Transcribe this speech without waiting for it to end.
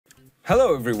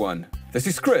Hello everyone, this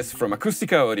is Chris from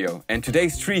Acustica Audio, and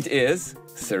today's treat is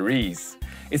Cerise.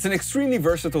 It's an extremely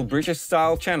versatile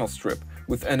British-style channel strip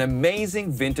with an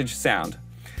amazing vintage sound.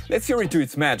 Let's hear it do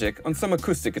its magic on some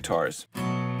acoustic guitars.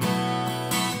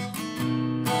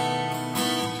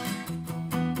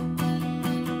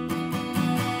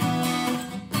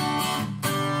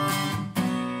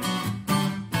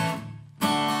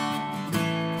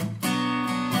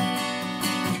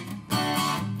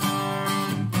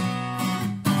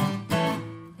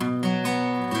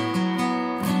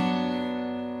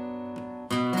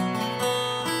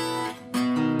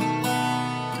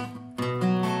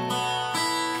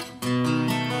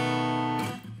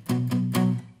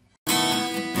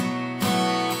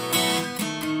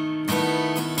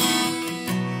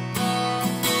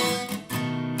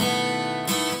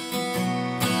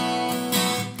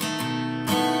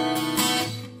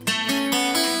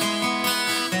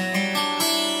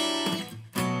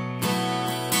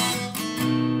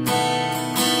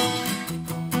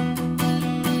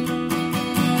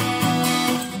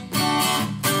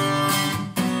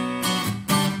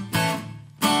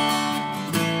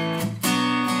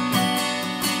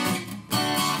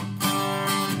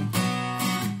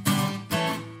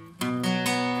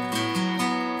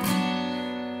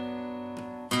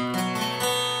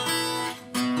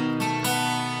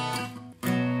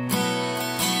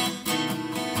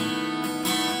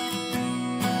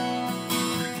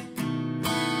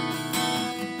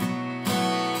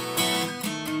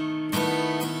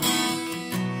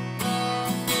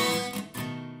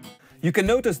 You can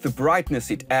notice the brightness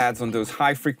it adds on those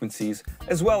high frequencies,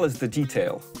 as well as the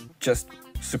detail. Just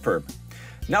superb.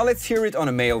 Now let's hear it on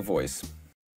a male voice.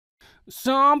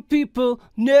 Some people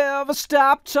never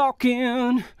stop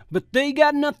talking, but they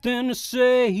got nothing to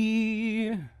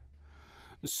say.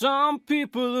 Some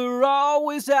people are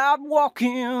always out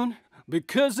walking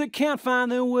because they can't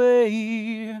find their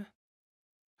way.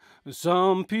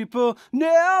 Some people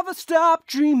never stop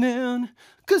dreaming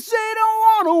 'cause they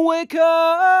don't wanna wake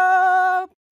up.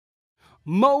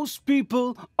 Most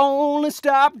people only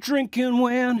stop drinking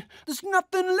when there's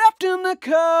nothing left in the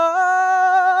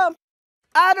cup.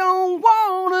 I don't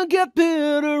wanna get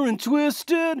bitter and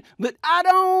twisted, but I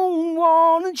don't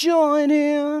wanna join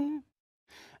in.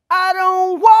 I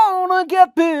don't wanna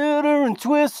get bitter and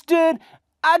twisted,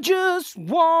 I just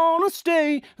wanna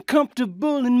stay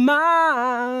comfortable in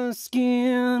my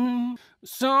skin.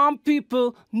 Some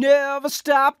people never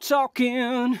stop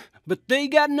talking, but they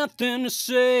got nothing to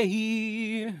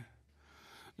say.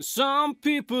 Some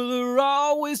people are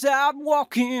always out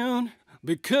walking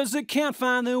because they can't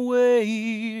find their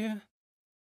way.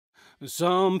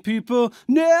 Some people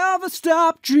never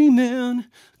stop dreaming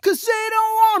 'cause they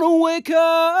don't wanna wake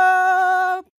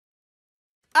up.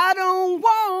 I don't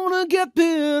wanna get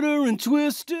bitter and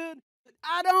twisted, but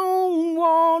I don't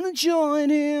wanna join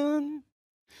in.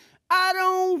 I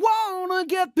don't wanna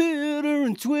get bitter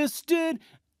and twisted,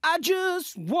 I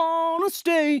just wanna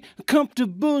stay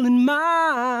comfortable in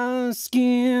my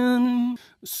skin.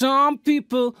 Some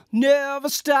people never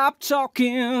stop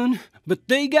talking, but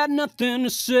they got nothing to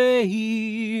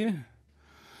say.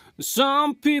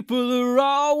 Some people are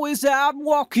always out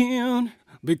walking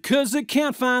because they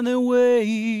can't find their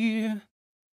way.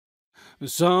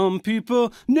 Some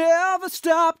people never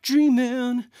stop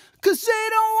dreaming 'cause they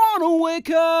don't wanna wake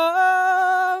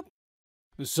up.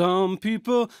 Some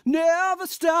people never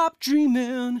stop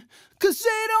dreaming 'cause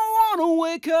they don't wanna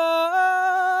wake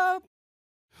up.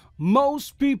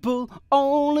 Most people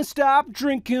only stop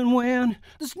drinking when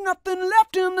there's nothing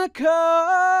left in the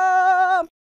cup.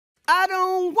 I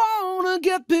don't wanna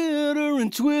get bitter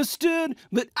and twisted,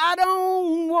 but I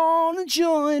don't wanna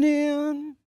join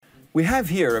in. We have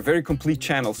here a very complete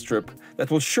channel strip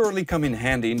that will surely come in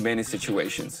handy in many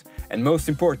situations. And most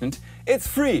important, it's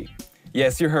free!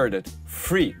 Yes, you heard it,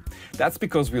 free. That's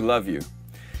because we love you.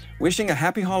 Wishing a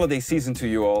happy holiday season to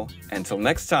you all. Until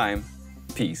next time,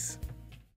 peace.